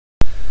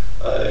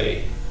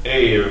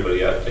Hey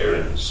everybody out there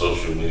in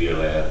social media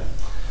land,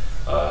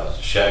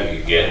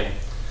 Shaggy again.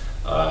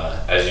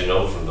 As you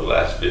know from the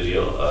last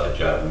video,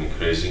 driving me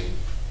crazy.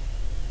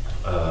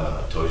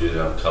 I told you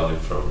that I'm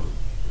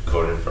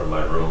recording from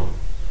my room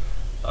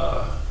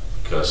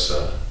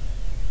because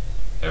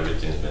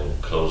everything's been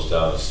closed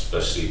down,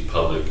 especially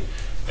public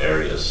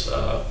areas,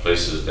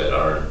 places that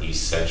aren't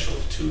essential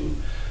to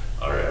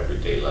our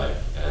everyday life.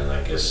 And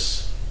I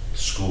guess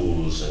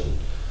schools and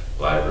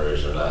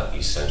libraries are not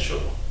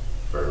essential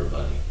for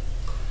everybody.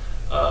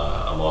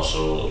 I'm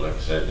also, like I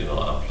said,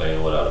 I'm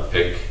playing without a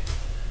pick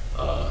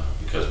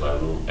because my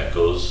room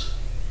echoes.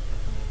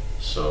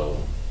 So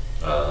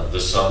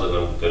this song that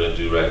I'm gonna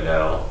do right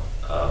now,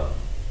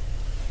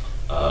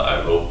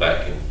 I wrote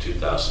back in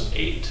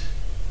 2008.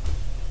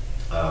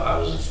 I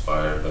was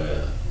inspired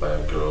by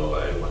a girl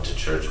I went to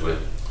church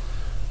with.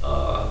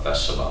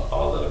 That's about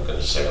all that I'm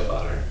gonna say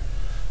about her.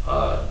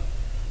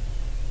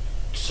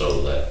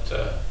 So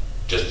that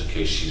just in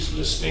case she's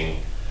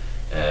listening,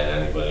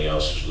 and anybody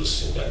else who's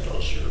listening that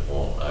knows her,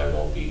 I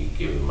won't be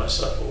giving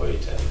myself away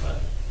to anybody.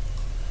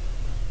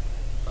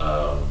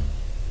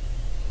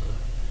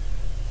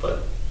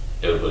 But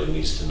everybody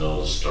needs to know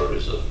the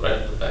stories of,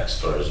 right? The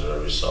backstories of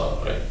every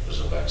song, right?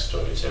 There's a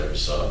backstory to every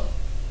song.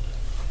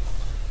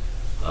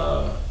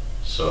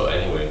 So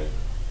anyway,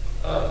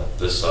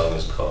 this song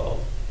is called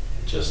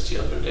Just the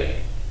Other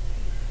Day.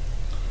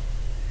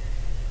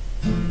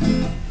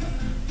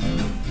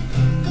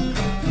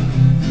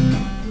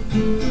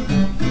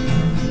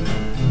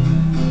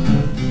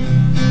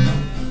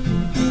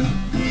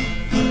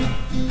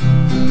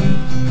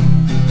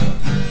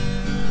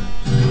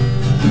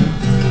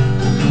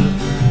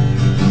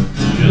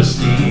 Just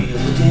the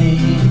other day,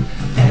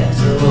 as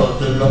I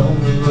walked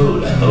along the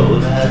road, I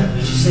thought I heard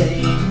you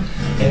say,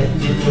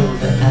 and you know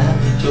that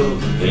I've been told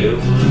that there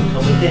would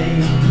come a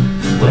day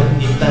when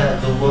you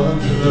find the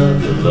one you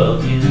love, you'll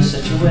love you in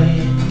such a way,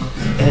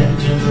 and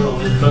you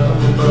know it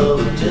from above.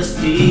 Just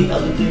the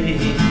other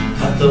day,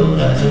 I thought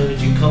I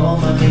heard you call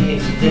my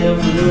name. There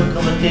will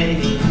come a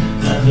day,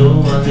 I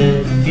know I'll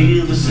never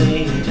feel the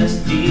same.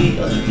 Just the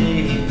other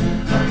day,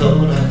 I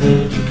thought I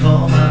heard you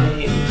call my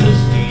name.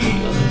 Just the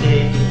other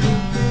day.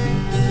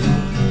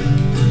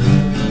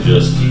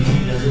 Just the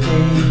other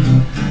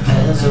day,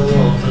 as I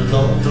walked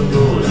along the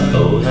road, I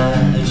thought I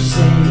heard you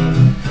say,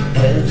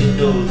 and you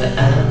know that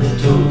I've been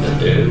told that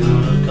there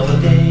will come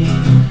a day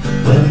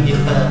when you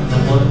find the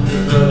one you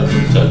love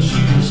will touch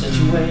you in such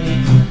a way,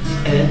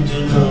 and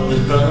you know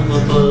it from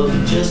above.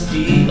 Just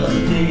the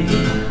other day,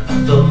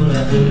 I thought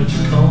I heard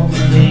you call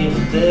my name,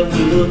 and there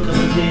will come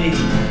a day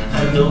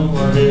I know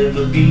I'll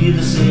never be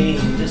the same.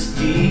 Just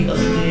the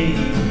other day,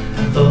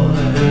 I thought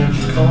I heard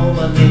you call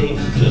my name.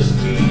 Just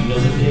the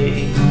other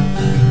day.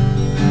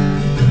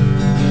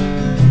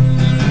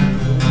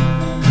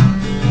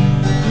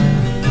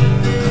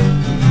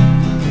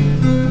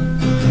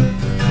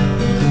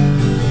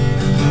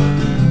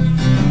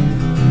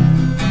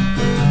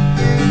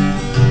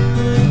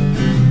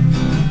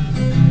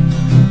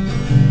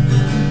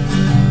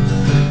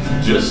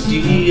 Just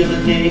the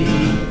other day,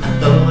 I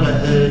thought I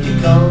heard you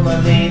call my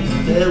name.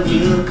 There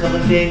will come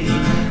a day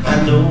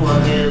I know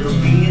I'll never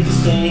be the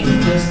same.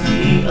 Just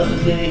the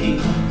other day,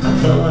 I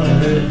thought I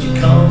heard you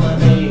call my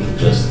name.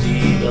 Just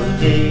the other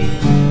day.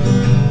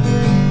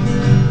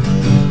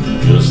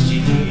 Just the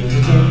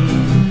other day,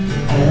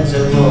 as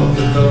I walked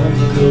along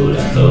the road,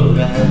 I thought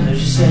I heard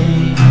you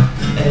say,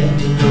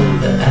 and you know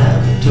that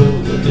I've been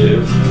told that there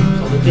will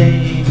come a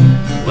day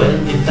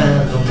when you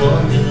find the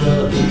one you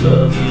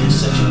love you in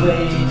such a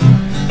way,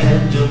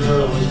 and you'll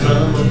know it's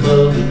from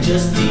above.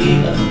 Just the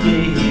other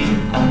day,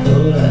 I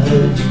thought I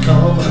heard you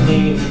call my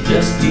name.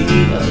 Just the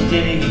other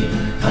day,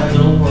 I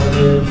know I'll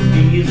never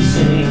be the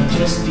same.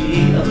 Just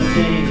the other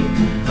day,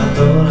 I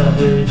thought I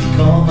heard you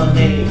call my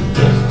name.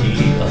 Just the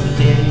other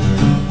day.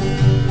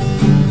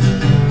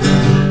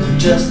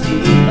 Just the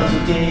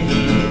other day,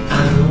 I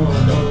know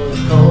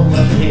you call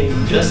my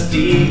name. Just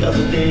the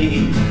other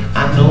day,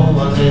 I know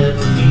I'll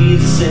never be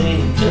the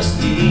same. Just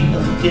the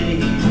other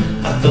day,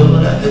 I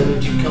thought I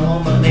heard you call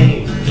my name.